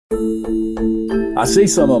I see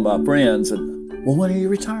some of my friends and, well, when are you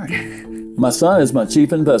retiring? My son is my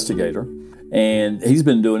chief investigator, and he's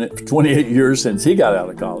been doing it for 28 years since he got out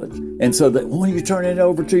of college. And so when are you turning it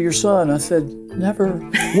over to your son? I said, never.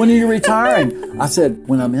 When are you retiring? I said,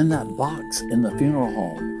 when I'm in that box in the funeral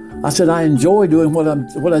home. I said, I enjoy doing what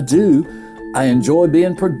I do. I enjoy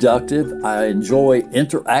being productive. I enjoy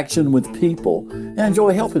interaction with people, and I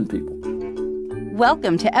enjoy helping people.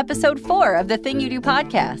 Welcome to episode 4 of the Thing You Do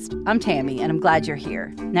podcast. I'm Tammy, and I'm glad you're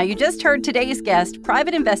here. Now, you just heard today's guest,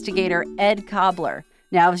 private investigator Ed Cobbler.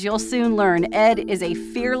 Now, as you'll soon learn, Ed is a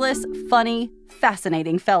fearless, funny,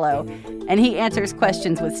 fascinating fellow, and he answers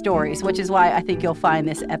questions with stories, which is why I think you'll find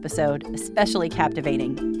this episode especially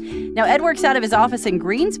captivating. Now, Ed works out of his office in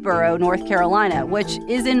Greensboro, North Carolina, which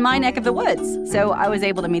is in my neck of the woods, so I was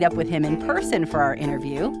able to meet up with him in person for our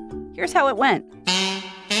interview. Here's how it went.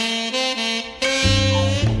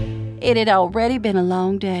 It had already been a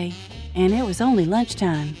long day, and it was only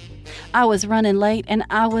lunchtime. I was running late, and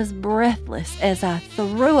I was breathless as I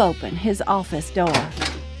threw open his office door.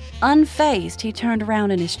 Unfazed, he turned around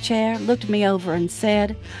in his chair, looked me over, and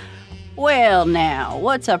said, "Well, now,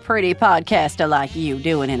 what's a pretty podcaster like you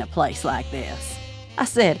doing in a place like this?" I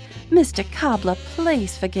said, "Mr. Cobbler,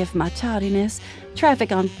 please forgive my tardiness.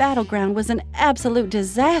 Traffic on Battleground was an absolute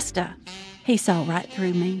disaster." He saw right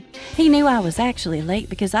through me. He knew I was actually late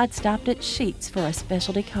because I'd stopped at Sheetz for a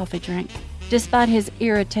specialty coffee drink. Despite his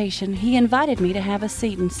irritation, he invited me to have a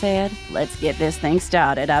seat and said, "Let's get this thing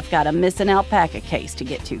started. I've got a missing alpaca case to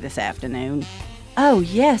get to this afternoon." "Oh,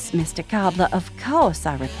 yes, Mr. Cobbler, of course,"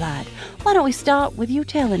 I replied. "Why don't we start with you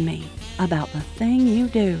telling me about the thing you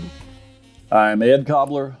do?" I'm Ed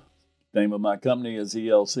Cobbler. The name of my company is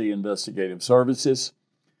ELC Investigative Services.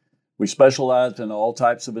 We specialize in all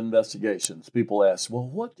types of investigations. People ask, well,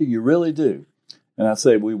 what do you really do? And I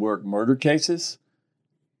say we work murder cases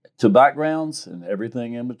to backgrounds and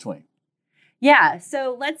everything in between. Yeah.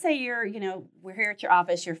 So let's say we're here at your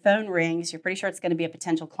office, your phone rings, you're pretty sure it's going to be a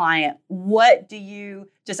potential client. What do you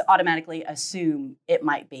just automatically assume it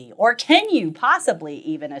might be? Or can you possibly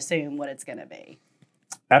even assume what it's going to be?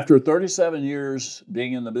 After 37 years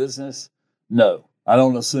being in the business, no, I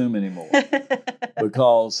don't assume anymore.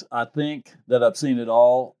 Because I think that I've seen it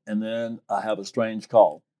all, and then I have a strange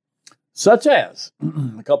call. Such as,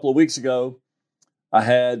 a couple of weeks ago, I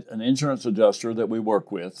had an insurance adjuster that we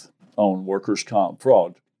work with on workers' comp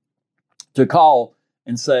fraud to call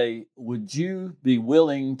and say, would you be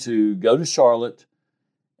willing to go to Charlotte,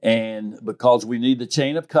 and because we need the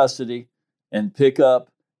chain of custody, and pick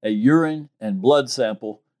up a urine and blood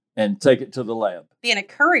sample and take it to the lab? Being a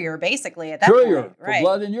courier, basically, at that point. Courier for right.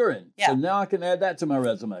 blood and urine. Yeah. So now I can add that to my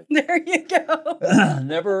resume. There you go.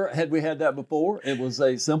 Never had we had that before. It was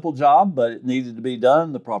a simple job, but it needed to be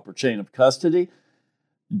done, the proper chain of custody.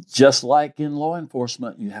 Just like in law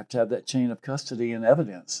enforcement, you have to have that chain of custody and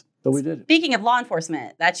evidence. So we did it. Speaking of law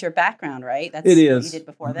enforcement, that's your background, right? That's it is. What you did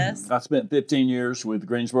before this? I spent 15 years with the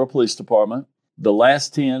Greensboro Police Department. The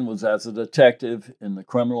last 10 was as a detective in the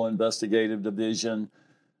Criminal Investigative Division,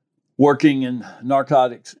 working in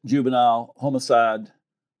narcotics, juvenile, homicide,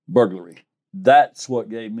 burglary. That's what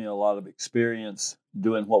gave me a lot of experience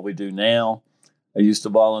doing what we do now. I used to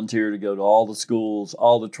volunteer to go to all the schools,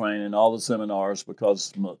 all the training, all the seminars,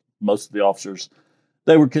 because most of the officers,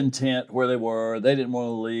 they were content where they were. They didn't want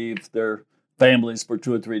to leave their families for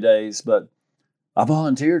 2 or 3 days. But I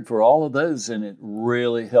volunteered for all of those, and it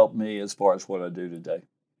really helped me as far as what I do today.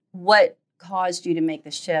 What caused you to make the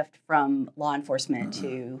shift from law enforcement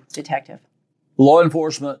to detective? Law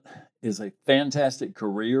enforcement is a fantastic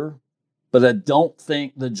career, but I don't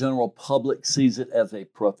think the general public sees it as a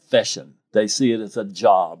profession. They see it as a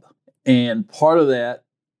job. And part of that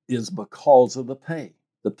is because of the pay.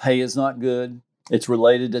 The pay is not good. It's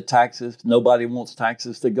related to taxes. Nobody wants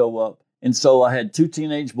taxes to go up. And so I had 2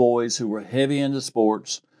 teenage boys who were heavy into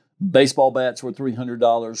sports. Baseball bats were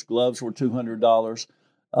 $300. Gloves were $200.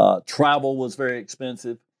 Travel was very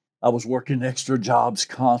expensive. I was working extra jobs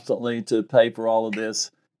constantly to pay for all of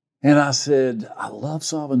this. And I said, I love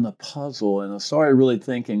solving the puzzle. And I started really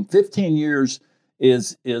thinking 15 years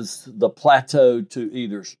is the plateau to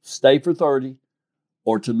either stay for 30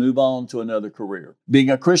 or to move on to another career.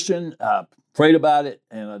 Being a Christian, I prayed about it,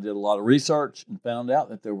 and I did a lot of research and found out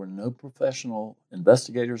that there were no professional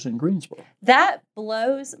investigators in Greensboro. That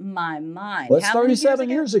blows my mind. Well, that's 37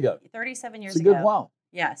 years ago. 37 years ago. It's ago. a good while.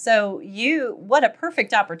 Yeah. So what a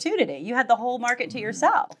perfect opportunity. You had the whole market to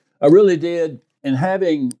yourself. I really did.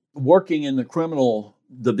 And working in the criminal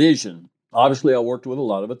division, obviously I worked with a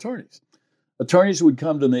lot of attorneys. Attorneys would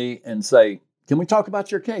come to me and say, "Can we talk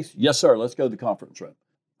about your case?" "Yes, sir. Let's go to the conference room."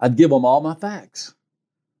 I'd give them all my facts.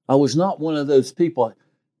 I was not one of those people,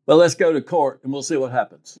 well, let's go to court and we'll see what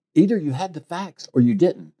happens. Either you had the facts or you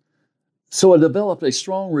didn't. So I developed a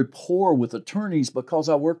strong rapport with attorneys because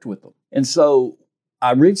I worked with them. And so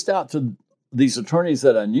I reached out to these attorneys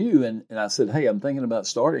that I knew and I said, hey, I'm thinking about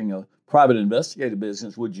starting a private investigative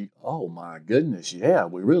business. Would you? Oh, my goodness. Yeah,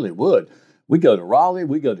 we really would. We go to Raleigh,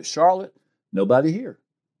 we go to Charlotte, nobody here.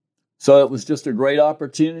 So it was just a great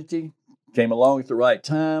opportunity, came along at the right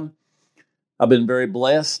time. I've been very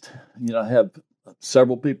blessed. I have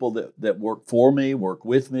several people that work for me, work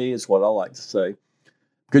with me, is what I like to say.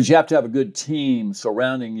 Because you have to have a good team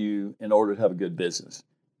surrounding you in order to have a good business.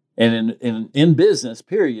 And in business,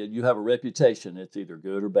 period, you have a reputation. It's either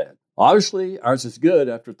good or bad. Obviously, ours is good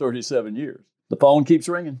after 37 years. The phone keeps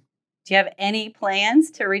ringing. Do you have any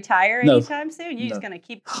plans to retire anytime soon? You're just going to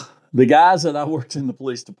keep... The guys that I worked in the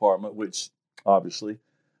police department, which obviously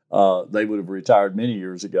they would have retired many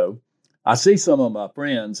years ago, I see some of my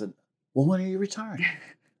friends and, well, when are you retiring?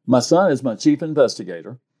 My son is my chief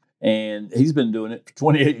investigator. And he's been doing it for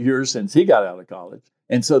 28 years since he got out of college.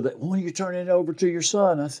 And so when are you turning it over to your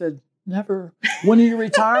son? I said, never. When are you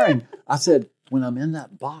retiring? I said, when I'm in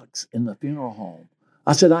that box in the funeral home.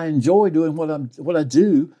 I said, I enjoy doing what I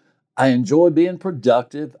do. I enjoy being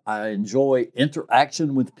productive. I enjoy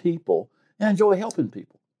interaction with people. And I enjoy helping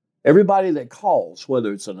people. Everybody that calls,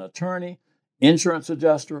 whether it's an attorney, insurance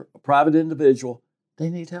adjuster, a private individual,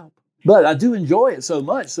 they need help. But I do enjoy it so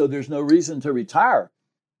much, so there's no reason to retire.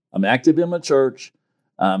 I'm active in my church.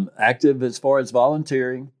 I'm active as far as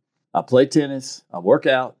volunteering. I play tennis. I work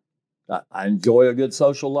out. I enjoy a good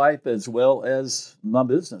social life as well as my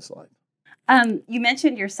business life. You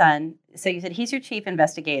mentioned your son. So you said he's your chief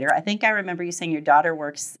investigator. I think I remember you saying your daughter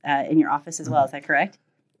works in your office as well. Is that correct?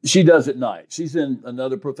 She does at night. She's in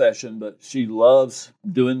another profession, but she loves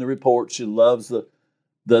doing the reports. She loves the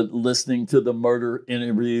listening to the murder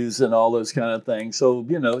interviews and all those kind of things. So,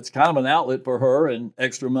 it's kind of an outlet for her and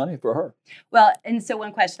extra money for her. Well, and so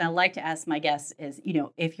one question I like to ask my guests is,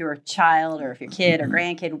 if your child or if your kid or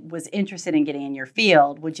grandkid was interested in getting in your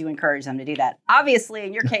field, would you encourage them to do that? Obviously,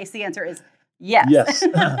 in your case, the answer is yes. Yes.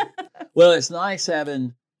 Well, it's nice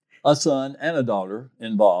having a son and a daughter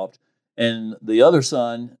involved. And the other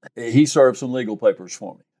son, he served some legal papers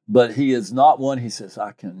for me. But he is not one, he says,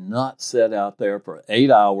 I cannot sit out there for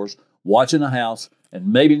 8 hours watching a house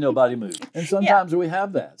and maybe nobody moves. And sometimes we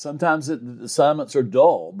have that. Sometimes the assignments are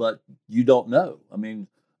dull, but you don't know. I mean,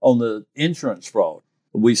 on the insurance fraud,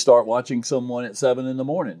 we start watching someone at 7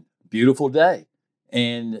 a.m, beautiful day.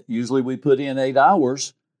 And usually we put in 8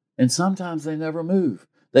 hours and sometimes they never move.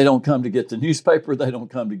 They don't come to get the newspaper. They don't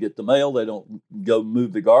come to get the mail. They don't go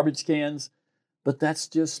move the garbage cans. But that's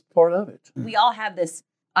just part of it. We all have this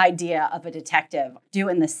idea of a detective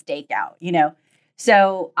doing the stakeout,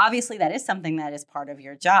 So obviously that is something that is part of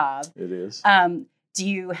your job. It is. Do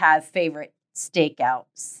you have favorite stakeout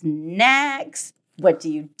snacks? What do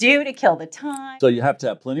you do to kill the time? So you have to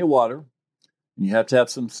have plenty of water. And you have to have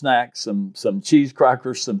some snacks, some cheese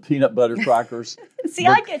crackers, some peanut butter crackers. See,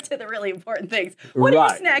 I get to the really important things. What are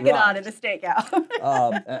you snacking on in a stakeout?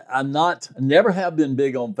 I never have been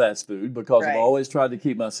big on fast food because I've always tried to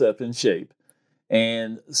keep myself in shape.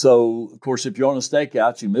 And so, of course, if you're on a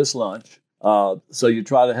stakeout, you miss lunch. So you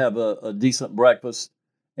try to have a decent breakfast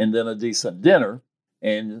and then a decent dinner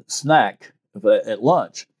and snack at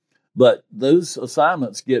lunch. But those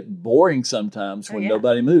assignments get boring sometimes when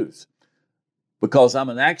nobody moves because I'm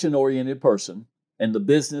an action-oriented person and the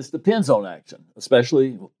business depends on action,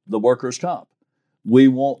 especially the workers' comp. We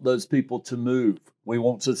want those people to move. We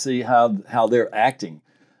want to see how they're acting.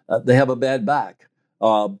 They have a bad back.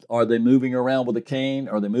 Are they moving around with a cane?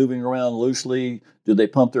 Are they moving around loosely? Do they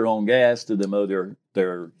pump their own gas? Do they mow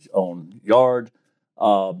their own yard?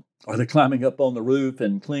 Are they climbing up on the roof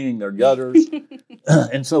and cleaning their gutters?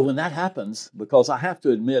 And so when that happens, because I have to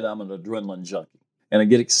admit I'm an adrenaline junkie, and I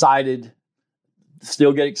get excited,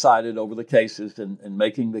 still get excited over the cases and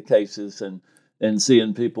making the cases and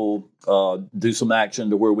seeing people do some action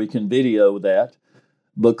to where we can video that.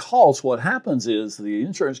 Because what happens is the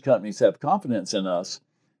insurance companies have confidence in us,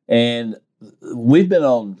 and we've been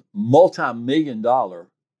on multi-million-dollar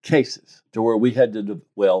cases to where we had to,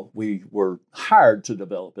 we were hired to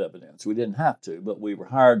develop evidence. We didn't have to, but we were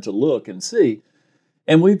hired to look and see,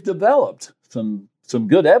 and we've developed some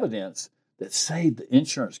good evidence that saved the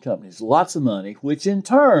insurance companies lots of money, which in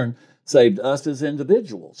turn saved us as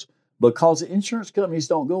individuals. Because the insurance companies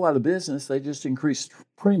don't go out of business, they just increase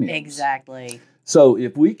premiums. Exactly. So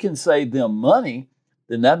if we can save them money,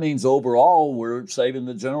 then that means overall we're saving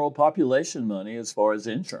the general population money as far as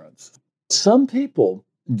insurance. Some people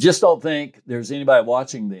just don't think there's anybody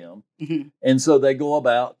watching them. Mm-hmm. And so they go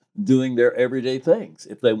about doing their everyday things.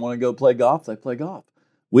 If they want to go play golf, they play golf.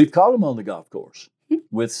 We've caught them on the golf course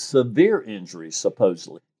with severe injuries,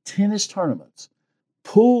 supposedly. Tennis tournaments,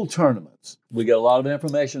 pool tournaments. We get a lot of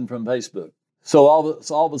information from Facebook. So all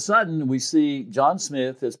of a sudden, we see John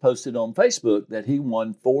Smith has posted on Facebook that he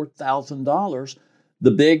won $4,000,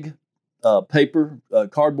 the big paper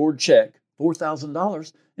cardboard check,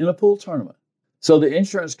 $4,000 in a pool tournament. So the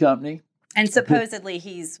insurance company... And supposedly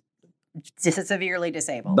he's severely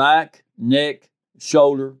disabled. Back, neck,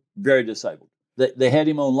 shoulder, very disabled. They had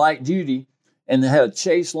him on light duty, and they had a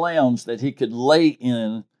Chase lounge that he could lay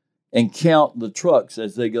in and count the trucks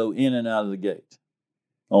as they go in and out of the gate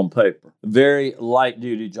on paper. Very light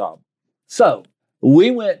duty job. So we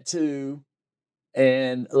went to,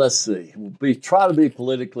 and let's see, we try to be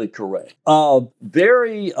politically correct.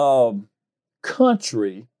 Very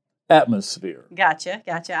country atmosphere. Gotcha.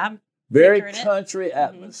 I'm very picturing country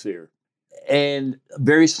atmosphere. And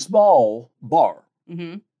very small bar.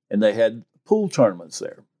 Mm-hmm. And they had pool tournaments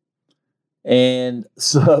there. And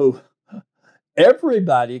so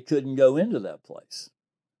everybody couldn't go into that place.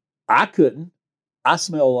 I couldn't. I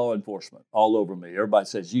smell law enforcement all over me. Everybody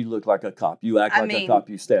says, you look like a cop. You act like a cop.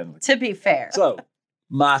 You stand like to be fair. So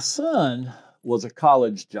my son was a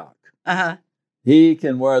college jock. Uh-huh. He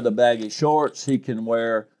can wear the baggy shorts. He can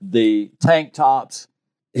wear the tank tops.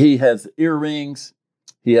 He has earrings.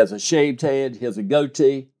 He has a shaved head. He has a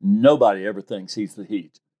goatee. Nobody ever thinks he's the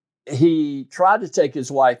heat. He tried to take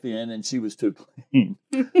his wife in, and she was too clean.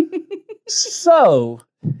 So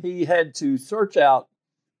he had to search out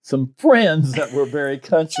some friends that were very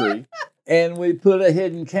country, and we put a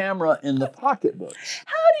hidden camera in the pocketbook.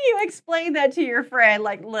 How do you explain that to your friend?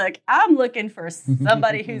 Like, look, I'm looking for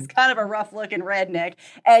somebody who's kind of a rough-looking redneck,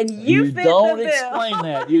 and you fit the bill. You don't explain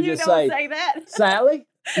that. You just don't say that. Sally,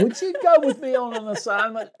 would you go with me on an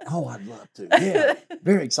assignment? Oh, I'd love to. Yeah,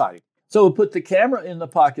 very exciting. So we put the camera in the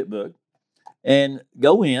pocketbook and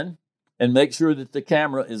go in and make sure that the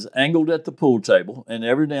camera is angled at the pool table. And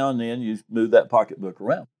every now and then you move that pocketbook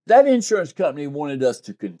around. That insurance company wanted us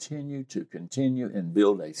to continue and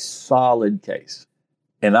build a solid case.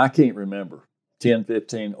 And I can't remember 10,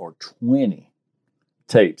 15, or 20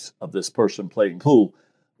 tapes of this person playing pool,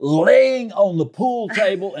 laying on the pool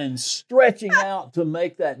table and stretching out to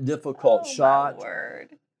make that difficult shot. My word.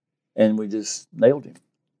 And we just nailed him.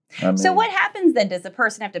 So what happens then? Does the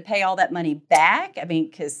person have to pay all that money back? I mean,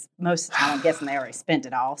 because most of the time I'm guessing they already spent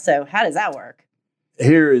it all. So how does that work?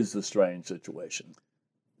 Here is the strange situation.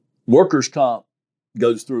 Workers' comp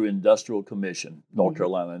goes through Industrial Commission, North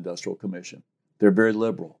Carolina Industrial Commission. They're very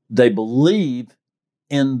liberal. They believe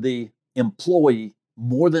in the employee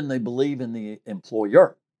more than they believe in the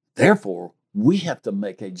employer. Therefore, we have to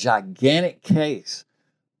make a gigantic case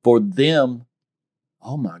for them.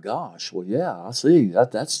 Oh my gosh, well, yeah, I see.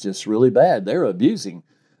 That's just really bad. They're abusing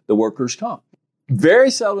the workers' comp. Very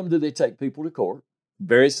seldom do they take people to court.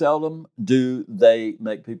 Very seldom do they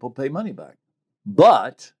make people pay money back.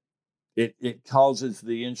 But it causes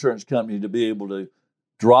the insurance company to be able to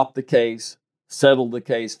drop the case, settle the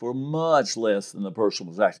case for much less than the person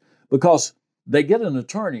was asking. Because they get an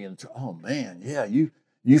attorney and, oh man, yeah, you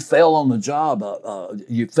fell on the job.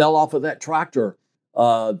 You fell off of that tractor.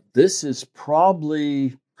 This is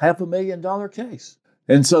probably $500,000 case.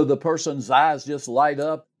 And so the person's eyes just light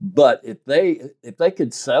up. But if they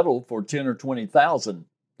could settle for 10 or 20,000,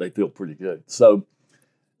 they feel pretty good. So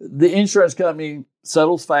the insurance company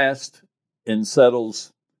settles fast and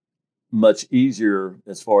settles much easier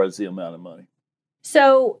as far as the amount of money.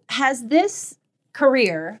 So has this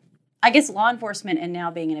career, I guess law enforcement and now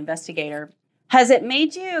being an investigator, has it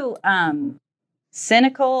made you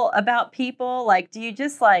cynical about people? Like, do you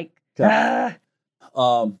just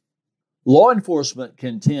law enforcement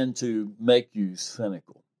can tend to make you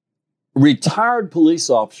cynical. Retired police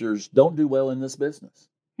officers don't do well in this business.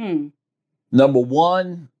 Number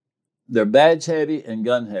one, they're badge heavy and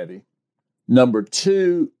gun heavy. Number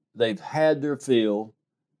two, they've had their fill.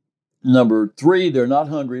 Number three, they're not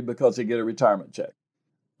hungry because they get a retirement check.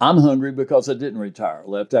 I'm hungry because I didn't retire,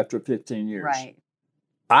 left after 15 years. Right.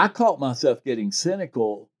 I caught myself getting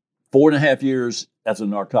cynical 4.5 years as a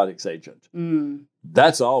narcotics agent.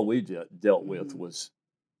 That's all we dealt with was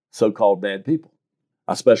so-called bad people.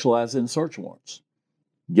 I specialized in search warrants,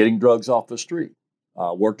 getting drugs off the street.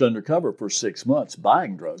 Worked undercover for 6 months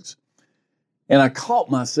buying drugs. And I caught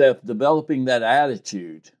myself developing that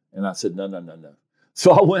attitude. And I said, no.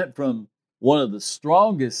 So I went from one of the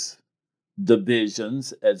strongest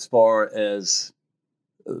divisions as far as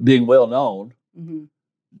being well known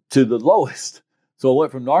to the lowest. So I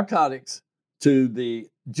went from narcotics to the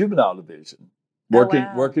juvenile division,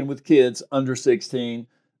 working with kids under 16,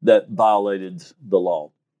 that violated the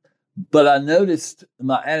law. But I noticed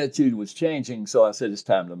my attitude was changing, so I said, it's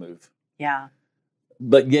time to move. Yeah.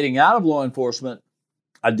 But getting out of law enforcement,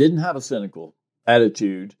 I didn't have a cynical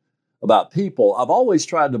attitude about people. I've always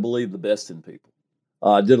tried to believe the best in people.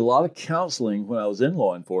 I did a lot of counseling when I was in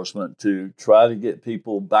law enforcement to try to get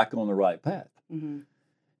people back on the right path. Mm-hmm.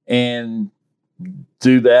 And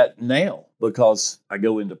do that now because I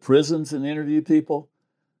go into prisons and interview people.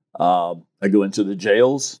 I go into the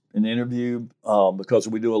jails and interview because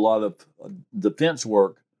we do a lot of defense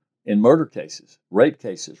work in murder cases, rape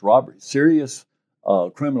cases, robberies, serious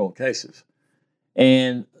criminal cases.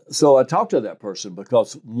 And so I talk to that person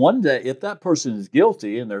because one day, if that person is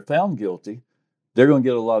guilty and they're found guilty, they're going to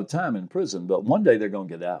get a lot of time in prison. But one day they're going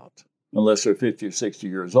to get out unless they're 50 or 60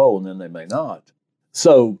 years old, and then they may not.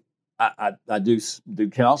 So I do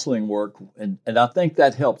counseling work, and I think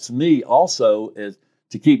that helps me also is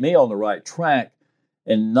to keep me on the right track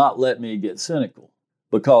and not let me get cynical.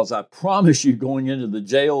 Because I promise you, going into the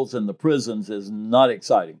jails and the prisons is not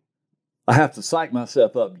exciting. I have to psych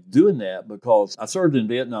myself up doing that because I served in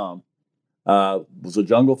Vietnam, was a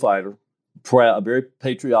jungle fighter, proud, very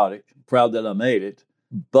patriotic, proud that I made it.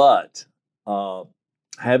 But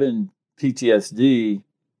having PTSD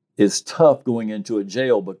is tough going into a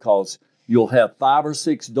jail because you'll have 5 or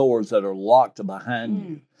 6 doors that are locked behind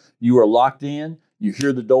you. You are locked in, you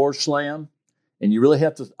hear the door slam, and you really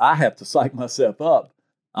I have to psych myself up.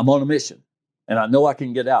 I'm on a mission, and I know I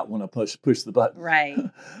can get out when I push the button. Right.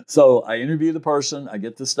 So I interview the person, I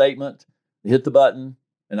get the statement, hit the button,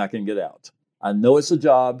 and I can get out. I know it's a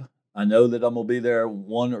job. I know that I'm going to be there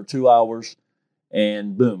 1 or 2 hours,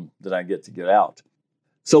 and boom, then I get to get out.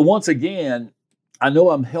 So once again, I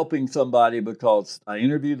know I'm helping somebody because I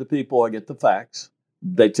interview the people, I get the facts.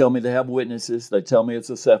 They tell me they have witnesses. They tell me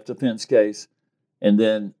it's a self-defense case. And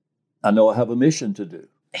then I know I have a mission to do.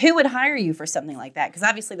 Who would hire you for something like that? Because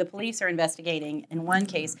obviously the police are investigating in one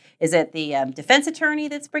case. Is it the defense attorney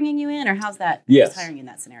that's bringing you in, or how's that? Yes. Who's hiring you in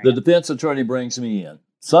that scenario? The defense attorney brings me in.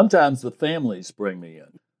 Sometimes the families bring me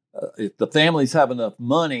in. If the families have enough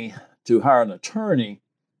money to hire an attorney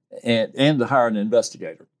and to hire an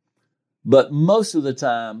investigator. But most of the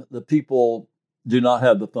time, the people do not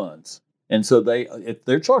have the funds. And so if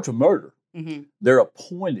they're charged with murder, Mm-hmm. they're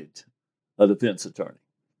appointed a defense attorney.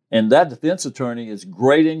 And that defense attorney is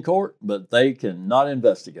great in court, but they cannot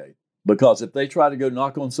investigate. Because if they try to go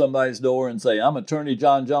knock on somebody's door and say, I'm Attorney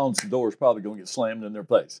John Jones, the door is probably going to get slammed in their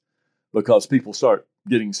face. Because people start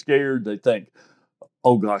getting scared. They think,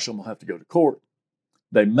 oh gosh, I'm going to have to go to court.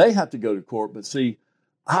 They may have to go to court, but see,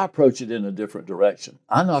 I approach it in a different direction.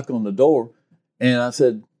 I knock on the door and I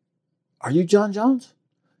said, are you John Jones?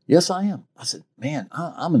 Yes, I am. I said, man,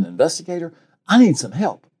 I'm an investigator. I need some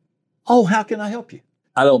help. Oh, how can I help you?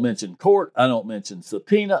 I don't mention court. I don't mention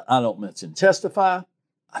subpoena. I don't mention testify.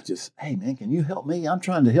 I just, hey, man, can you help me? I'm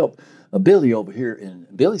trying to help Billy over here. And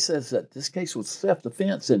Billy says that this case was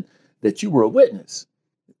self-defense and that you were a witness.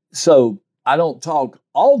 So I don't talk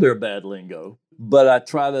all their bad lingo, but I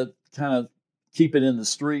try to kind of keep it in the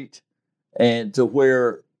street and to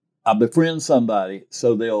where I befriend somebody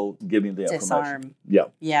so they'll give me the information. Disarm.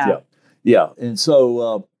 Yeah. And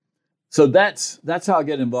so that's how I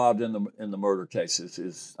get involved in the murder cases.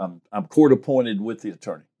 Is I'm court appointed with the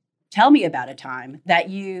attorney. Tell me about a time that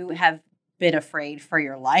you have been afraid for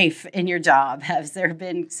your life in your job. Has there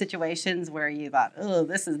been situations where you thought, oh,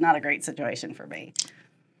 this is not a great situation for me?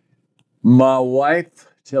 My wife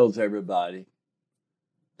tells everybody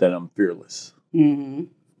that I'm fearless. Mm-hmm.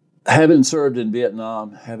 Having served in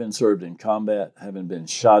Vietnam, having served in combat, having been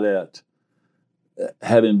shot at,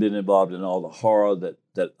 having been involved in all the horror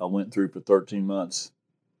that I went through for 13 months,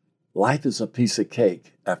 life is a piece of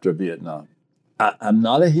cake after Vietnam. I'm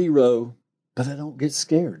not a hero, but I don't get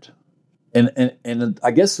scared. And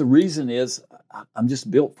I guess the reason is I'm just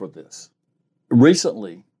built for this.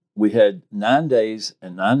 Recently, we had 9 days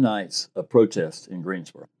and 9 nights of protest in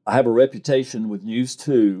Greensboro. I have a reputation with News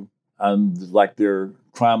 2. I'm like their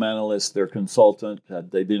crime analyst, their consultant.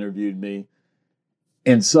 They've interviewed me.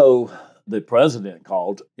 And so the president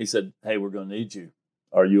called. He said, hey, we're going to need you.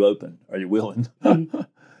 Are you open? Are you willing? Mm-hmm.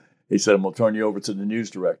 He said, I'm going to turn you over to the news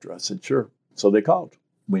director. I said, sure. So they called.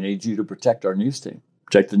 We need you to protect our news team.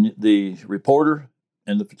 Protect the reporter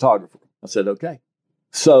and the photographer. I said, okay.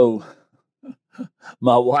 So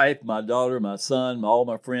my wife, my daughter, my son, all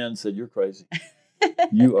my friends said, you're crazy.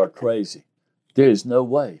 You are crazy. There is no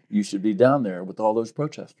way you should be down there with all those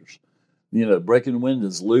protesters, breaking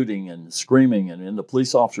windows, looting and screaming and in the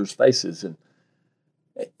police officers' faces.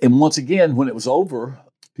 And once again, when it was over,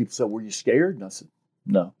 people said, were you scared? And I said,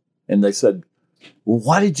 no. And they said, well,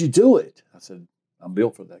 why did you do it? I said, I'm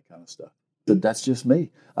built for that kind of stuff. I said, that's just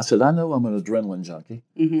me. I said, I know I'm an adrenaline junkie.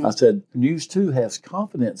 Mm-hmm. I said, News 2 has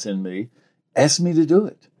confidence in me, asked me to do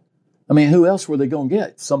it. I mean, who else were they going to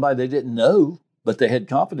get? Somebody they didn't know, but they had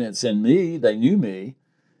confidence in me. They knew me.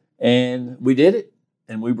 And we did it.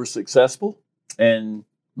 And we were successful. And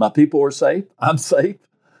my people are safe. I'm safe.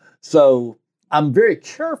 So I'm very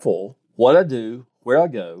careful what I do, where I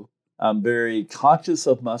go. I'm very conscious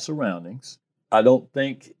of my surroundings. I don't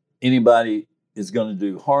think anybody is going to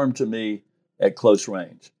do harm to me at close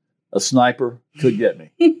range. A sniper could get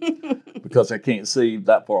me because I can't see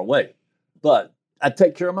that far away. But I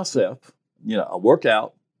take care of myself. You know, I work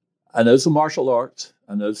out. I know some martial arts.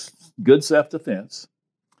 I know good self-defense.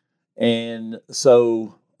 And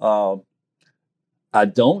so I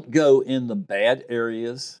don't go in the bad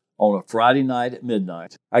areas on a Friday night at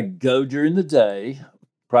midnight. I go during the day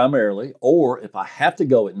primarily, or if I have to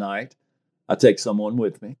go at night, I take someone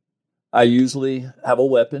with me. I usually have a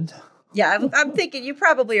weapon. Yeah, I'm thinking you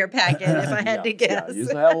probably are packing if I had to guess. Yeah, I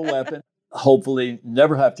usually have a weapon. Hopefully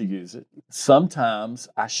never have to use it. Sometimes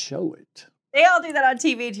I show it. They all do that on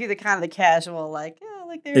TV too, the kind of the casual, like, yeah,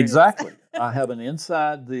 like there Exactly. I have an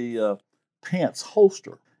inside the pants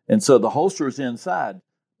holster. And so the holster is inside,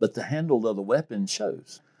 but the handle of the weapon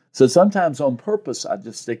shows. So sometimes on purpose, I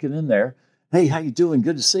just stick it in there. Hey, how you doing?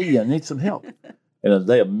 Good to see you. I need some help. And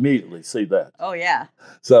they immediately see that. Oh, yeah.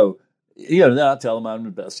 So, you know, then I tell them I'm an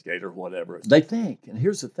investigator, whatever. They think, and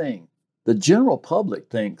here's the thing, the general public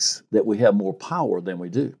thinks that we have more power than we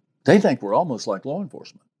do. They think we're almost like law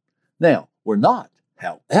enforcement. Now, we're not.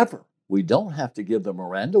 However, we don't have to give the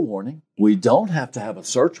Miranda warning. We don't have to have a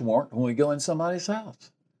search warrant when we go in somebody's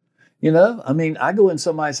house. You know, I mean, I go in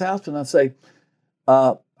somebody's house and I say,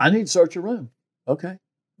 I need to search your room. Okay.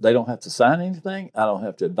 They don't have to sign anything. I don't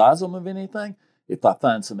have to advise them of anything. If I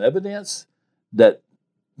find some evidence that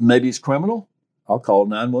maybe it's criminal, I'll call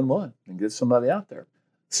 911 and get somebody out there.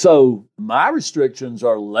 So my restrictions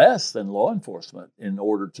are less than law enforcement in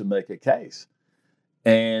order to make a case.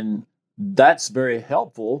 And that's very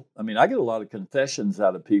helpful. I mean, I get a lot of confessions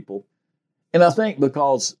out of people. And I think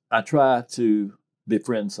because I try to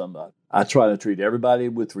befriend somebody, I try to treat everybody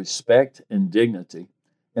with respect and dignity.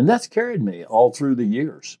 And that's carried me all through the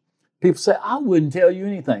years. People say, I wouldn't tell you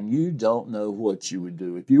anything. You don't know what you would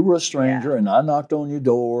do. If you were a stranger and I knocked on your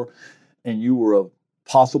door and you were a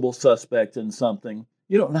possible suspect in something,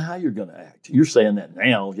 you don't know how you're going to act. You're saying that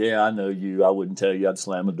now. Yeah, I know you. I wouldn't tell you. I'd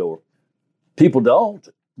slam the door. People don't.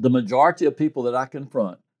 The majority of people that I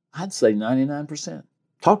confront, I'd say 99%.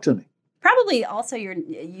 Talk to me. Probably also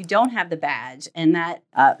you don't have the badge, and that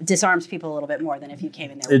disarms people a little bit more than if you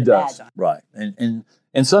came in there with the badge on. Right.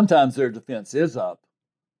 And sometimes their defense is up,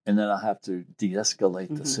 and then I have to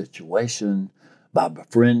de-escalate the situation by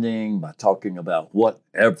befriending, by talking about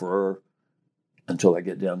whatever until I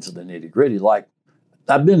get down to the nitty-gritty. Like,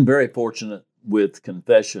 I've been very fortunate with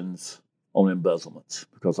confessions on embezzlements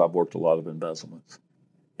because I've worked a lot of embezzlements.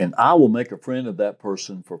 And I will make a friend of that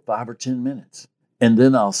person for 5 or 10 minutes. And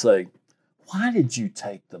then I'll say, why did you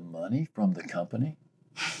take the money from the company?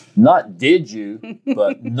 Not did you,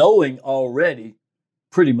 but knowing already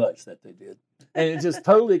pretty much that they did. And it just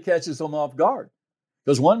totally catches them off guard.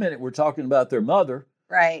 Because one minute we're talking about their mother,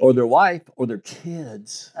 right, or their wife, or their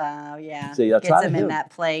kids. Oh, yeah. See, I Gets try them to hit in that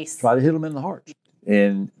place. Try to hit them in the heart.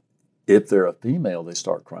 And if they're a female, they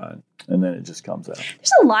start crying. And then it just comes out.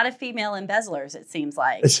 There's a lot of female embezzlers, it seems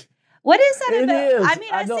like. What is that It about? is. I mean,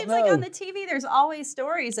 I it don't seems like know. on the TV, there's always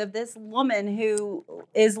stories of this woman who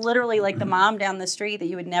is literally like the mom down the street that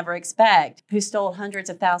you would never expect, who stole hundreds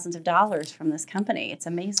of thousands of dollars from this company. It's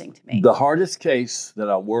amazing to me. The hardest case that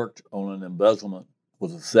I worked on an embezzlement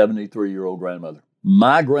was a 73-year-old grandmother.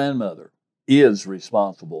 My grandmother is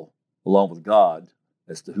responsible, along with God,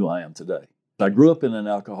 as to who I am today. I grew up in an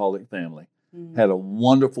alcoholic family, had a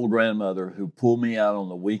wonderful grandmother who pulled me out on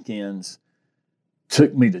the weekends,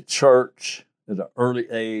 took me to church at an early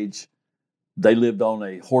age. They lived on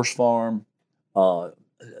a horse farm,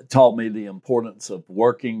 taught me the importance of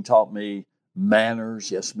working, taught me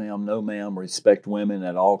manners. Yes, ma'am, no, ma'am, respect women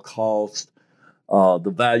at all costs,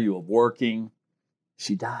 the value of working.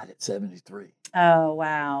 She died at 73. Oh,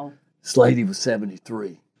 wow. This lady was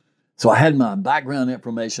 73. So I had my background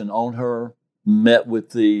information on her, met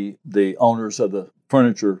with the owners of the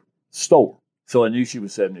furniture store. So I knew she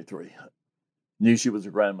was 73. Knew she was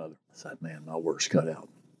a grandmother. I said, man, my work's cut out.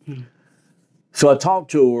 So I talked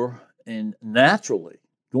to her, and naturally,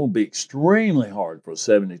 it's going to be extremely hard for a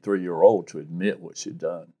 73-year-old to admit what she'd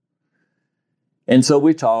done. And so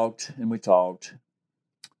we talked,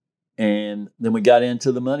 and then we got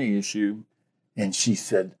into the money issue. And she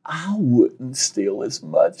said, I wouldn't steal as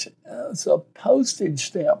much as a postage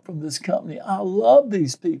stamp from this company. I love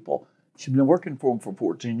these people. She'd been working for them for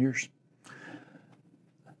 14 years.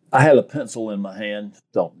 I had a pencil in my hand.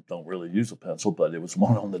 Don't really use a pencil, but it was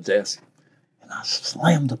one on the desk. And I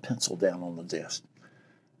slammed the pencil down on the desk.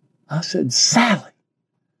 I said, Sally,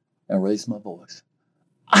 and raised my voice.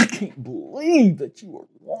 I can't believe that you are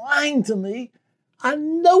lying to me. I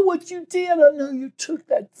know what you did. I know you took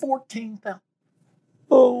that $14,000.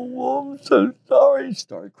 Oh, I'm so sorry. She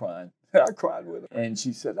started crying. I cried with her. And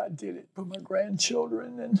she said, I did it for my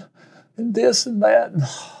grandchildren and this and that.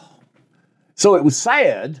 So it was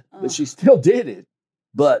sad that she still did it.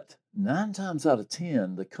 But 9 times out of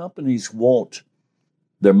 10, the companies want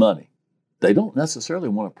their money. They don't necessarily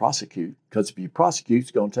want to prosecute, because if you prosecute,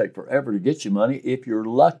 it's going to take forever to get you money. If you're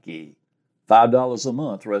lucky, $5 a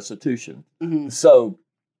month restitution. Mm-hmm. So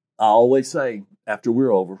I always say, after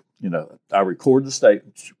we're over, I record the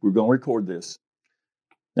statement. We're going to record this.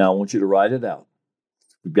 Now I want you to write it out.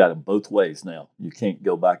 We've got it both ways now. You can't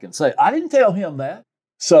go back and say, I didn't tell him that.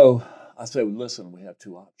 So I say, well, listen, we have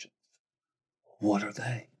 2 options. What are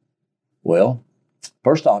they? Well,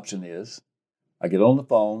 first option is I get on the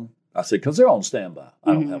phone. I said, because they're on standby.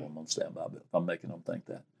 I don't have them on standby, but I'm making them think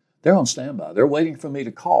that. They're on standby. They're waiting for me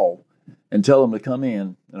to call and tell them to come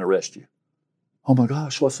in and arrest you. Oh my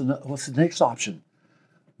gosh, what's the next option?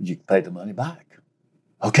 You can pay the money back.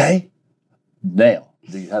 Okay. Now,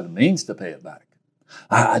 do you have the means to pay it back?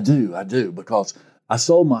 I do, because I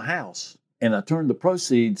sold my house and I turned the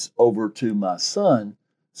proceeds over to my son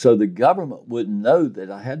so the government wouldn't know that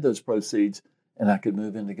I had those proceeds and I could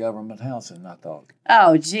move into government housing. I thought,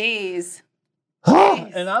 oh, geez.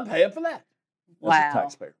 And I'm paying for that. Wow. As a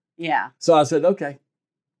taxpayer. Yeah. So I said, okay.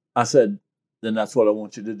 I said, then that's what I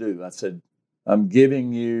want you to do. I said, I'm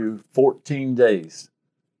giving you 14 days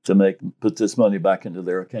to put this money back into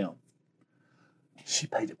their account. She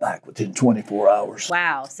paid it back within 24 hours.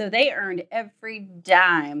 Wow. So they earned every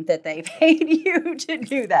dime that they paid you to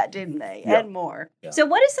do that, didn't they? Yeah. And more. Yeah. So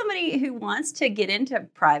what is somebody who wants to get into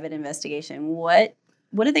private investigation? What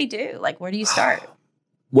do they do? Like, where do you start?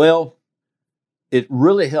 Well, it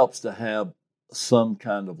really helps to have some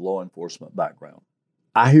kind of law enforcement background.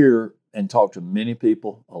 I hear and talk to many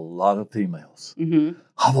people, a lot of females. Mm-hmm.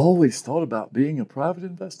 I've always thought about being a private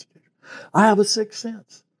investigator. I have a sixth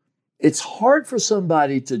sense. It's hard for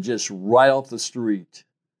somebody to just right off the street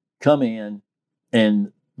come in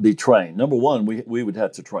and be trained. Number one, we would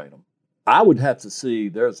have to train them. I would have to see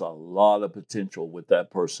there's a lot of potential with that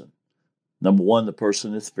person. Number one, the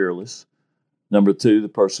person is fearless. Number two, the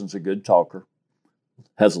person's a good talker,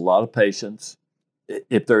 has a lot of patience.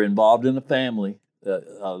 If they're involved in a family,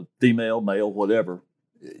 female, male, whatever,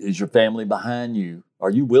 is your family behind you? Are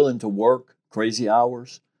you willing to work crazy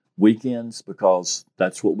hours, weekends? Because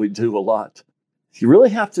that's what we do a lot. You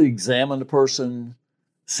really have to examine the person,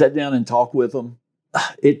 sit down and talk with them.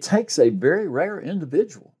 It takes a very rare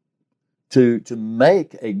individual to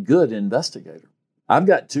make a good investigator. I've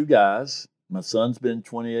got 2 guys. My son's been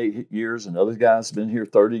 28 years. Another guy's been here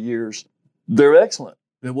 30 years. They're excellent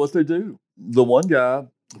at what they do. The one guy,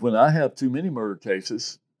 when I have too many murder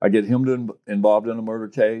cases, I get him involved in a murder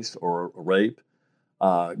case or a rape,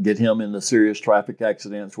 get him in the serious traffic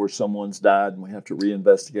accidents where someone's died and we have to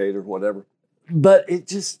reinvestigate or whatever. But it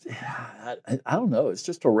just, I don't know, it's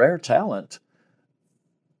just a rare talent.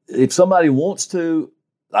 If somebody wants to,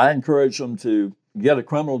 I encourage them to get a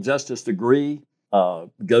criminal justice degree, go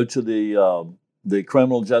to the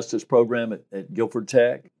criminal justice program at Guilford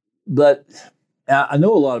Tech. But I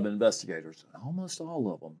know a lot of investigators, almost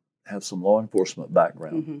all of them have some law enforcement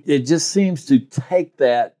background. Mm-hmm. It just seems to take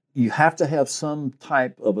that. You have to have some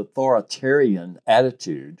type of authoritarian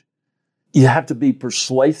attitude. You have to be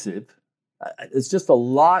persuasive. It's just a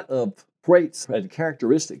lot of traits and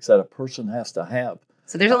characteristics that a person has to have.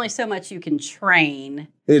 So there's only so much you can train.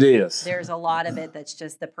 It is. There's a lot of it that's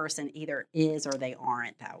just the person either is or they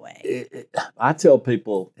aren't that way. I tell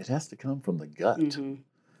people it has to come from the gut. Mm-hmm.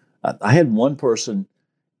 I had one person,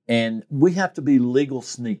 and we have to be legal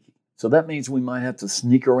sneaky. So that means we might have to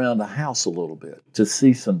sneak around the house a little bit to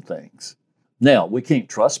see some things. Now, we can't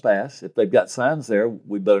trespass. If they've got signs there,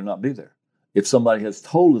 we better not be there. If somebody has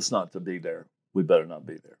told us not to be there, we better not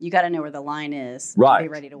be there. You got to know where the line is. Right. To be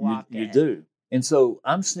ready to walk You do. And so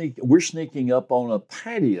we're sneaking up on a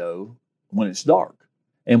patio when it's dark.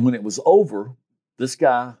 And when it was over, this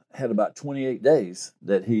guy had about 28 days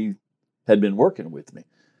that he had been working with me.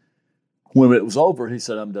 When it was over, he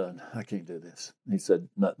said, I'm done. I can't do this. He said,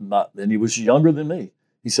 and he was younger than me.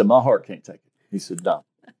 He said, my heart can't take it. He said, no,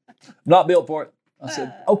 I'm not built for it. I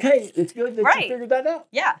said, okay, it's good that you figured that out.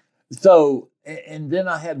 Yeah. So And then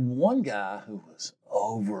I had one guy who was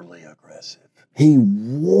overly aggressive. He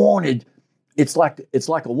wanted, it's like a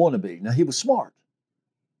wannabe. Now he was smart,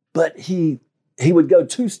 but he would go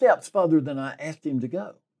 2 steps further than I asked him to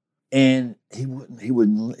go. And he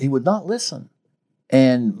would not listen.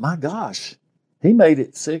 And my gosh, he made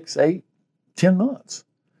it 6, 8, 10 months.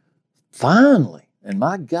 Finally, and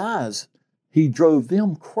my guys, he drove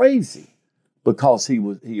them crazy because he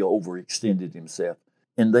overextended himself.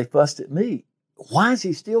 And they fussed at me. Why is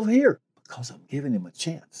he still here? Because I'm giving him a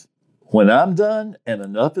chance. When I'm done and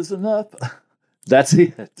enough is enough, that's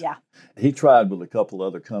it. Yeah. He tried with a couple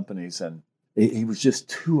other companies and he was just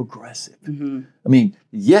too aggressive. Mm-hmm. I mean,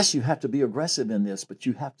 yes, you have to be aggressive in this, but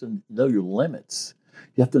you have to know your limits.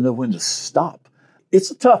 You have to know when to stop.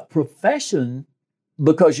 It's a tough profession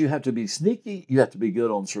because you have to be sneaky. You have to be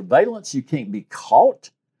good on surveillance. You can't be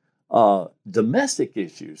caught. Domestic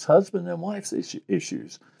issues, husband and wife's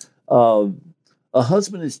issues. A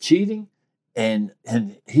husband is cheating and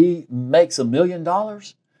he makes $1 million.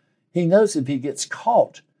 He knows if he gets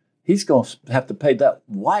caught, he's going to have to pay that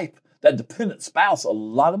wife, that dependent spouse, a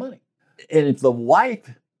lot of money. And if the wife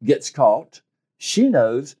gets caught, she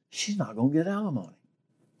knows she's not going to get alimony.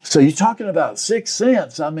 So you're talking about 6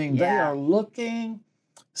 cents. I mean, They are looking.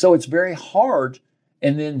 So it's very hard.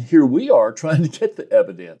 And then here we are trying to get the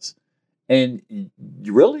evidence. And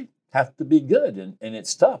you really have to be good. And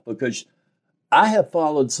it's tough because I have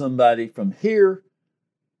followed somebody from here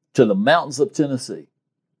to the mountains of Tennessee.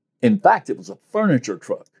 In fact, it was a furniture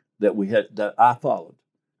truck that I followed.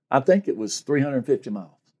 I think it was 350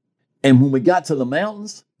 miles. And when we got to the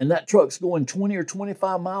mountains, and that truck's going 20 or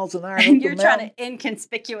 25 miles an hour, and you're trying to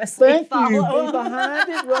inconspicuously follow. Be behind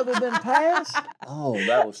it rather than past. Oh,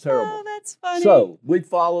 that was terrible. Oh, that's funny. So we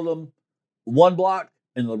followed them 1 block,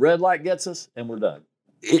 and the red light gets us, and we're done.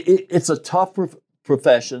 It's a tough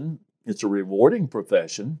profession. It's a rewarding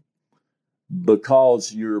profession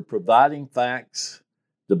because you're providing facts,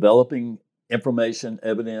 developing information,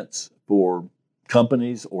 evidence for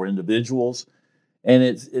companies or individuals. And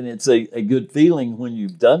it's a good feeling when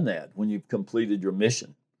you've done that, when you've completed your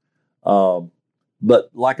mission. But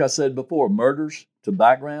like I said before, murders to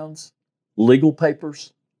backgrounds, legal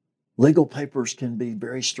papers can be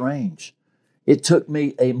very strange. It took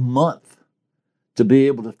me a month to be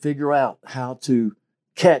able to figure out how to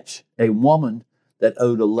catch a woman that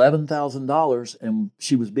owed $11,000 and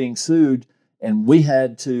she was being sued, and we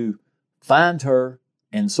had to find her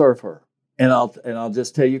and serve her. And I'll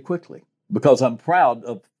just tell you quickly, because I'm proud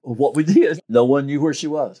of what we did. No one knew where she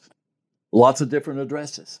was. Lots of different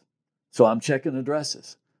addresses. So I'm checking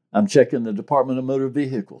addresses. I'm checking the Department of Motor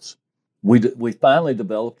Vehicles. We finally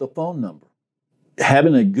developed a phone number.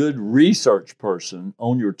 Having a good research person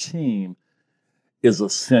on your team is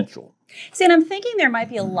essential. See, and I'm thinking there might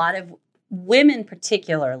be a lot of women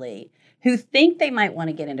particularly who think they might want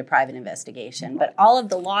to get into private investigation, but all of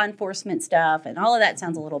the law enforcement stuff and all of that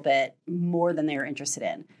sounds a little bit more than they're interested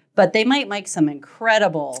in. But they might make some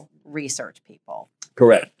incredible research people.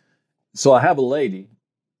 Correct. So I have a lady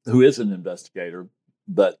who is an investigator,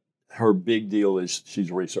 but her big deal is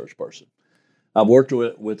she's a research person. I've worked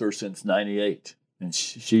with her since '98, and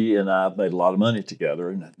she and I have made a lot of money together,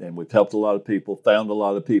 and we've helped a lot of people, found a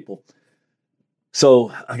lot of people.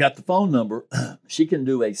 So I got the phone number. She can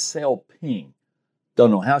do a cell ping.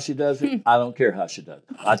 Don't know how she does it. I don't care how she does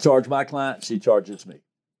it. I charge my client. She charges me.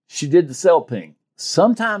 She did the cell ping.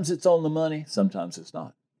 Sometimes it's on the money. Sometimes it's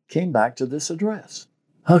not. Came back to this address.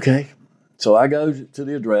 Okay. So I go to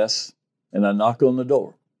the address and I knock on the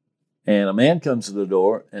door. And a man comes to the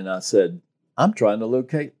door and I said, I'm trying to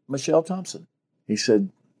locate Michelle Thompson. He said,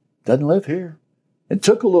 doesn't live here. It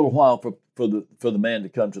took a little while for the man to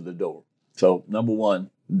come to the door. So number one,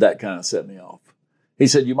 that kind of set me off. He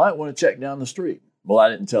said, you might want to check down the street. Well, I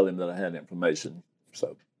didn't tell him that I had information.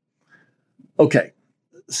 So, okay.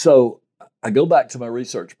 So I go back to my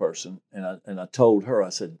research person and I told her, I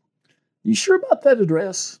said, you sure about that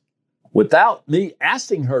address? Without me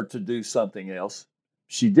asking her to do something else,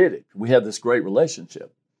 she did it. We have this great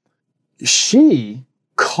relationship. She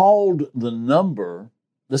called the number.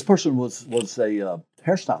 This person was a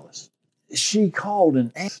hairstylist. She called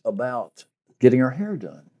and asked about getting her hair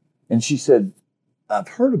done. And she said, I've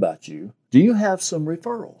heard about you. Do you have some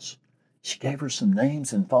referrals? She gave her some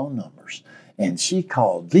names and phone numbers. And she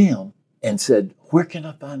called them and said, where can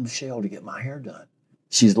I find Michelle to get my hair done?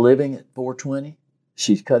 She's living at 420.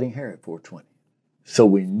 She's cutting hair at 420. So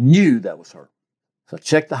we knew that was her. So I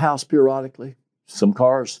checked the house periodically. Some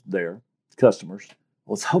cars there, customers.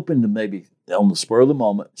 was hoping to maybe on the spur of the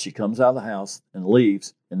moment, she comes out of the house and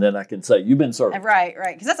leaves, and then I can say, "You've been served." Right.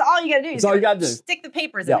 Because that's all you got to do. That's all you got to do. Stick the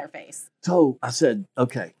papers in their face. So I said,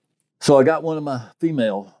 okay. So I got one of my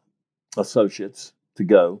female associates to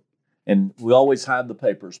go, and we always hide the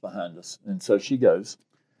papers behind us. And so she goes,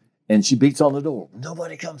 and she beats on the door.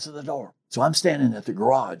 Nobody comes to the door. So I'm standing at the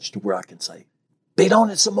garage to where I can say, "Beat on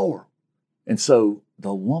it some more." And so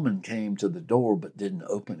the woman came to the door but didn't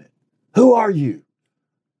open it. "Who are you?"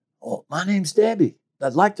 "Oh, my name's Debbie.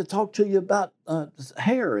 I'd like to talk to you about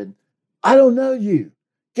hair." "And I don't know you.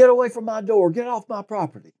 Get away from my door. Get off my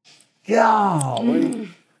property." Golly.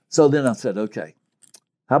 So then I said, okay,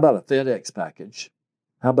 how about a FedEx package?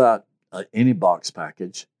 How about any box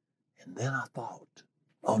package? And then I thought,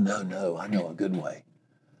 oh, no, I know a good way.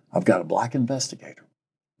 I've got a black investigator,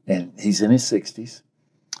 and he's in his 60s,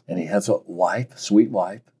 and he has a wife, sweet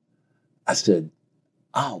wife. I said,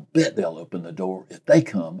 I'll bet they'll open the door if they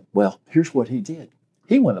come. Well, here's what he did.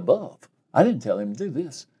 He went above. I didn't tell him to do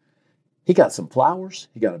this. He got some flowers.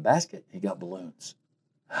 He got a basket. He got balloons.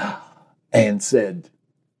 And said,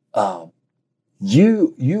 we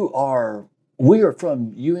are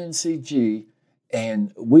from UNCG,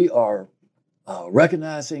 and we are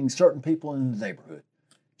recognizing certain people in the neighborhood.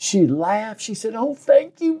 She laughed. She said, "Oh,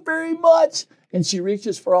 thank you very much." And she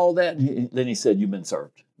reaches for all that. And then he said, "You've been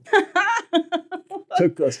served."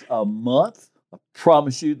 Took us a month. I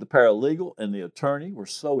promise you, the paralegal and the attorney were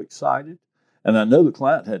so excited. And I know the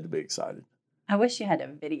client had to be excited. I wish you had a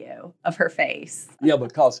video of her face. Yeah,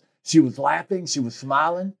 because she was laughing, she was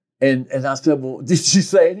smiling. And I said, "Well, did she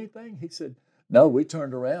say anything?" He said, "No, we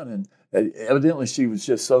turned around." And evidently she was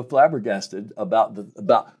just so flabbergasted about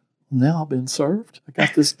now I've been served. I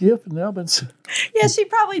got this gift and now I've been served. Yeah, she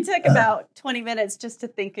probably took about 20 minutes just to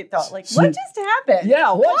think it thought, like, what just happened?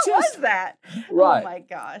 Yeah, what was that? Right. Oh my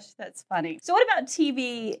gosh, that's funny. So what about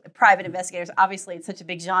TV private investigators? Obviously, it's such a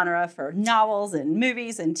big genre for novels and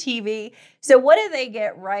movies and TV. So what do they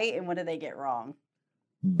get right and what do they get wrong?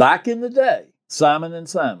 Back in the day, Simon and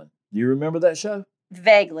Simon. Do you remember that show?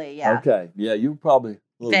 Vaguely, yeah. Okay. Yeah, you were probably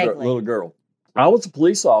a little girl. I was a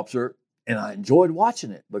police officer, and I enjoyed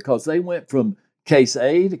watching it because they went from case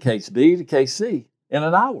A to case B to case C in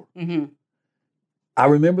an hour. Mm-hmm. I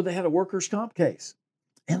remember they had a workers' comp case,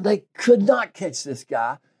 and they could not catch this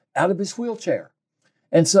guy out of his wheelchair.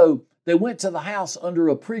 And so they went to the house under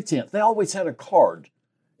a pretense. They always had a card,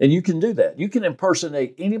 and you can do that. You can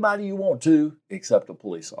impersonate anybody you want to except a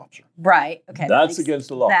police officer. Right. Okay. That's against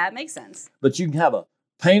the law. That makes sense. But you can have a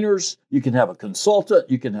painters, you can have a consultant,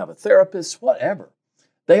 you can have a therapist, whatever.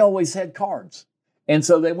 They always had cards. And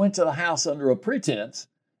so they went to the house under a pretense,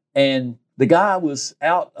 and the guy was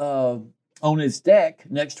out on his deck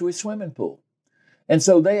next to his swimming pool. And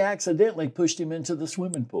so they accidentally pushed him into the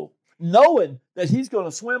swimming pool, knowing that he's going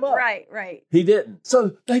to swim up. Right. He didn't.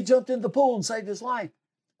 So they jumped in the pool and saved his life.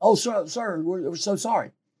 "Oh, sir, we're so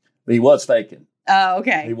sorry." But he was faking. Oh,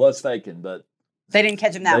 okay. He was faking, but they didn't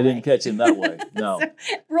catch him that way. They didn't catch him that way, no. So,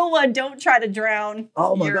 rule 1, don't try to drown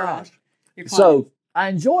your client. So I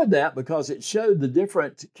enjoyed that because it showed the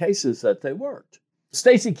different cases that they worked.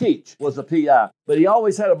 Stacy Keach was a PI, but he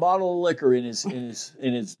always had a bottle of liquor in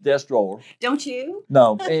his desk drawer. Don't you?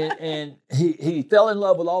 No, and he fell in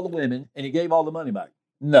love with all the women, and he gave all the money back.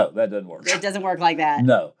 No, that doesn't work. It doesn't work like that.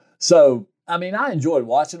 No. So, I mean, I enjoyed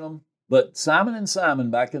watching them, but Simon and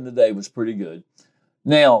Simon back in the day was pretty good.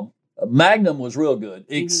 Now, Magnum was real good,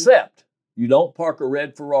 except you don't park a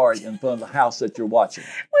red Ferrari in front of the house that you're watching.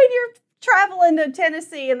 When you're traveling to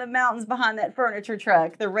Tennessee in the mountains behind that furniture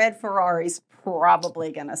truck, the red Ferrari's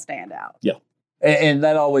probably going to stand out. Yeah. And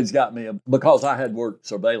that always got me, because I had worked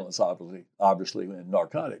surveillance, obviously in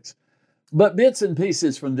narcotics. But bits and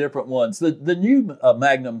pieces from different ones. The new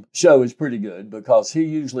Magnum show is pretty good because he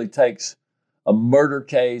usually takes a murder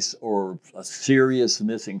case or a serious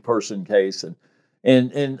missing person case.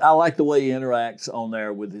 And I like the way he interacts on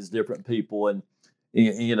there with his different people. And,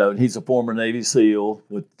 you know, he's a former Navy SEAL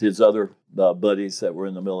with his other buddies that were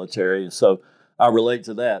in the military. And so I relate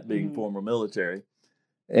to that, being former military.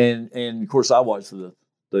 And of course, I watch the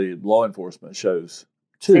law enforcement shows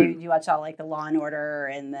too. So you watch all like the Law and Order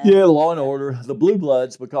and the Law and Order, the Blue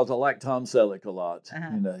Bloods, because I like Tom Selleck a lot. Uh-huh.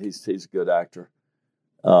 You know, he's a good actor.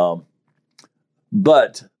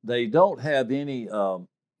 But they don't have any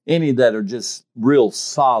that are just real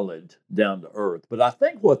solid down to earth. But I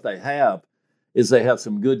think what they have is they have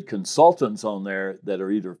some good consultants on there that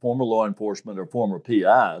are either former law enforcement or former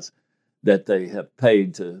PIs that they have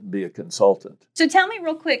paid to be a consultant. So tell me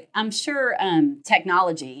real quick, I'm sure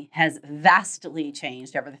technology has vastly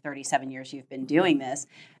changed over the 37 years you've been doing this,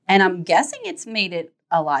 and I'm guessing it's made it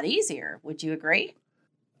a lot easier. Would you agree?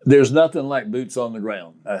 There's nothing like boots on the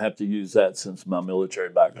ground. I have to use that since my military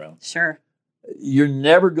background. Sure. You're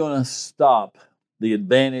never going to stop the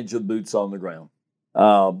advantage of boots on the ground.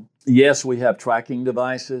 Yes, we have tracking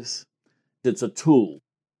devices. It's a tool.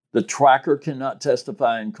 The tracker cannot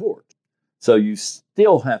testify in court. So you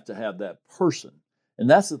still have to have that person. And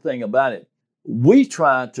that's the thing about it. We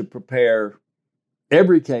try to prepare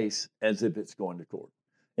every case as if it's going to court.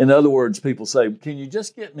 In other words, people say, can you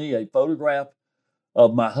just get me a photograph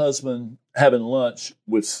of my husband having lunch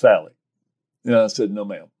with Sally? I said, no,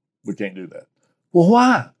 ma'am, we can't do that. Well,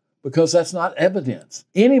 why? Because that's not evidence.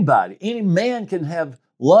 Any man can have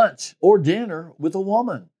lunch or dinner with a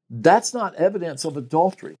woman. That's not evidence of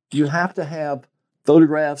adultery. You have to have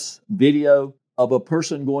photographs, video of a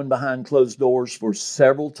person going behind closed doors for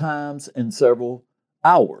several times and several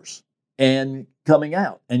hours and coming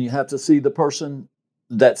out. And you have to see the person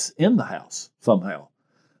that's in the house somehow.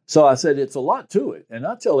 So I said, it's a lot to it. And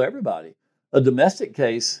I tell everybody, a domestic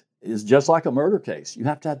case is just like a murder case. You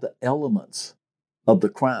have to have the elements of the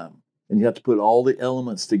crime. And you have to put all the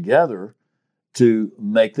elements together to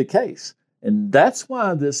make the case. And that's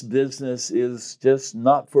why this business is just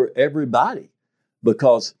not for everybody.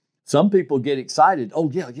 Because some people get excited. Oh,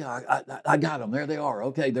 yeah, I got them. There they are.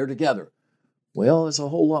 Okay, they're together. Well, there's a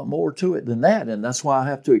whole lot more to it than that. And that's why I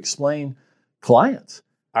have to explain clients.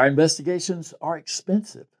 Our investigations are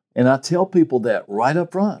expensive. And I tell people that right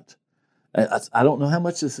up front. I don't know how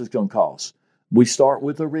much this is going to cost. We start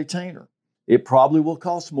with a retainer. It probably will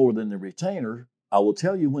cost more than the retainer. I will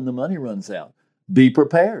tell you when the money runs out. Be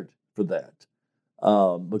prepared for that.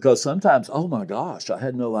 Because sometimes, oh my gosh, I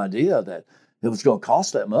had no idea that it was going to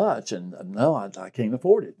cost that much. And no, I can't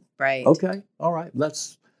afford it. Right. Okay. All right.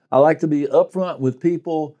 I like to be upfront with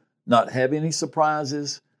people, not have any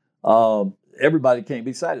surprises. Everybody can't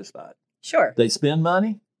be satisfied. Sure. They spend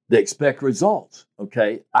money. They expect results.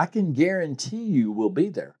 Okay. I can guarantee you we'll be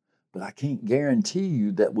there, but I can't guarantee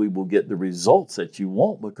you that we will get the results that you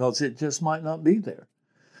want because it just might not be there.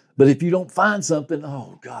 But if you don't find something,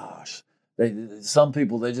 oh gosh, some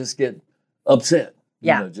people, they just get upset.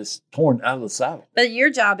 Yeah. Just torn out of the saddle. But your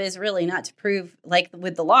job is really not to prove, like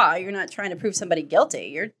with the law, you're not trying to prove somebody guilty.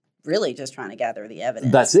 You're really just trying to gather the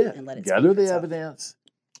evidence. That's it. And let it gather the evidence.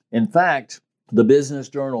 In fact, the Business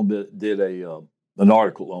Journal did an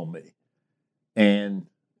article on me. And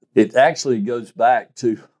it actually goes back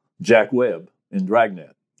to Jack Webb in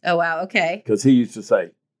Dragnet. Oh, wow. Okay. Because he used to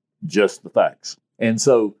say, just the facts. And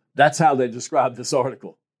so that's how they describe this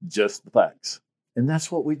article, just the facts. And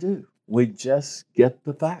that's what we do. We just get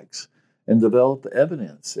the facts and develop the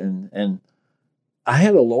evidence. And I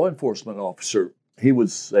had a law enforcement officer. He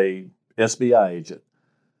was a SBI agent.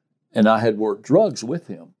 And I had worked drugs with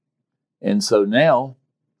him. And so now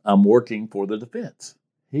I'm working for the defense.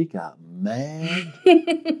 He got mad.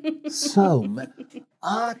 So mad.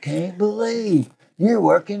 I can't believe you're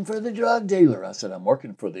working for the drug dealer. I said, I'm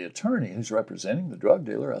working for the attorney who's representing the drug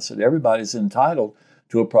dealer. I said, everybody's entitled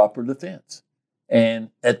to a proper defense.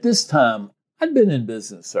 And at this time, I'd been in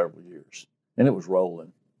business several years, and it was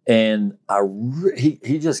rolling. And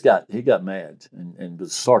he got mad and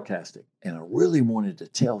was sarcastic. And I really wanted to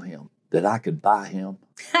tell him that I could buy him,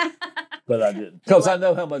 but I didn't. Because I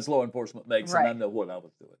know how much law enforcement makes, right. And I know what I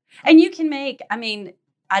was doing. And you can make,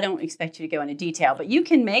 I don't expect you to go into detail, but you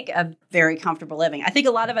can make a very comfortable living. I think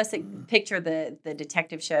a lot of us picture the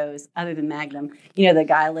detective shows, other than Magnum. The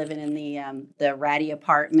guy living in the ratty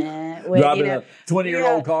apartment with driving a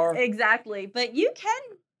 20-year-old car. Exactly, but you can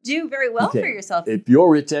do very well for yourself if your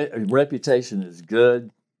reputation is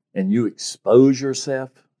good and you expose yourself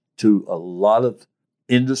to a lot of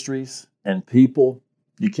industries and people.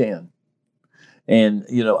 You can, and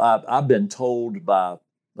I've been told by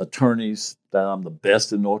attorneys that I'm the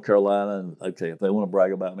best in North Carolina. And okay, if they want to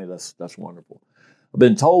brag about me, that's wonderful. I've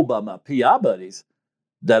been told by my PI buddies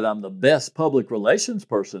that I'm the best public relations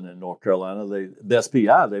person in North Carolina, the best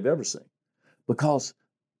PI they've ever seen. Because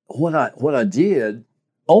what I did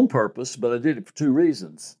on purpose, but I did it for two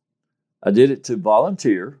reasons. I did it to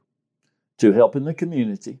volunteer, to help in the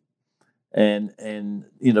community, and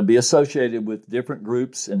be associated with different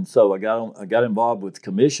groups. And so I got involved with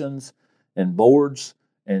commissions and boards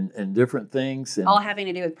and different things. And all having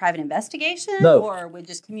to do with private investigation? No, or with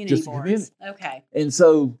just community boards? Community. Okay. And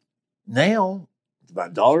so now my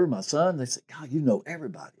daughter, my son, they say, God,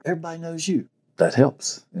 everybody. Everybody knows you. That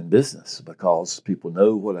helps in business because people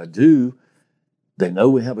know what I do. They know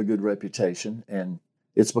we have a good reputation. And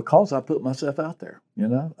it's because I put myself out there.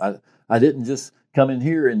 I didn't just come in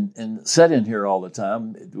here and sit in here all the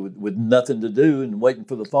time with nothing to do and waiting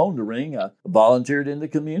for the phone to ring. I volunteered in the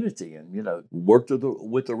community and, worked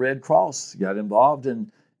with the Red Cross, got involved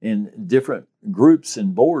in in different groups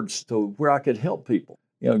and boards to where I could help people.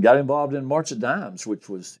 Got involved in March of Dimes, which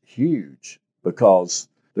was huge because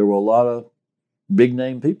there were a lot of big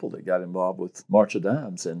name people that got involved with March of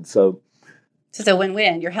Dimes. And so it's a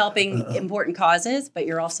win-win. You're helping important causes, but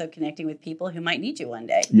you're also connecting with people who might need you one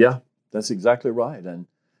day. Yeah, that's exactly right. And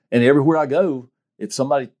everywhere I go, if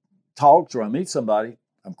somebody talks or I meet somebody,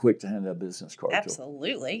 I'm quick to hand out a business card.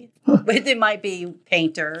 Absolutely. It might be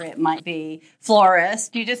painter, it might be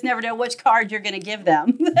florist. You just never know which card you're going to give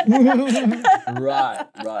them.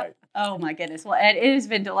 Right. Oh, my goodness. Well, Ed, it has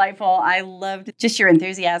been delightful. I loved just your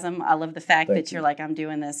enthusiasm. I love the fact that you're like, I'm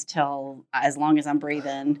doing this till as long as I'm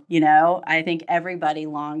breathing. I think everybody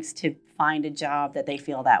longs to find a job that they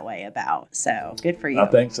feel that way about. So good for you. I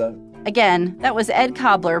think so. Again, that was Ed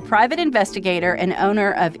Cobbler, private investigator and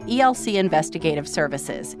owner of ELC Investigative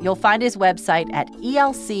Services. You'll find his website at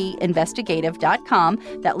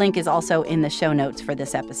elcinvestigative.com. That link is also in the show notes for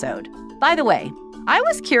this episode. By the way, I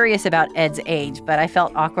was curious about Ed's age, but I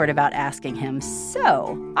felt awkward about asking him.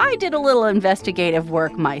 So I did a little investigative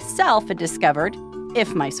work myself and discovered,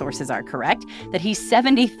 if my sources are correct, that he's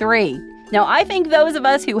 73. Now, I think those of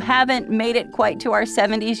us who haven't made it quite to our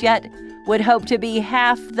 70s yet would hope to be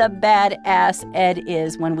half the badass Ed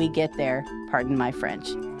is when we get there. Pardon my French.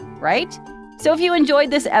 Right? So if you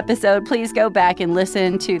enjoyed this episode, please go back and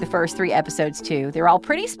listen to the first 3 episodes too. They're all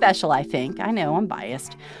pretty special, I think. I know, I'm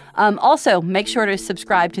biased. Also, make sure to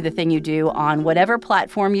subscribe to The Thing You Do on whatever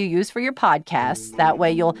platform you use for your podcasts. That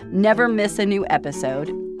way you'll never miss a new episode.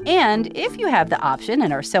 And if you have the option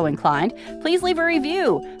and are so inclined, please leave a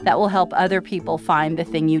review. That will help other people find The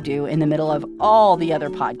Thing You Do in the middle of all the other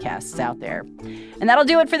podcasts out there. And that'll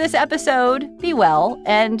do it for this episode. Be well,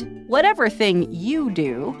 and whatever thing you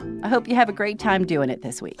do, I hope you have a great time doing it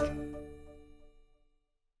this week.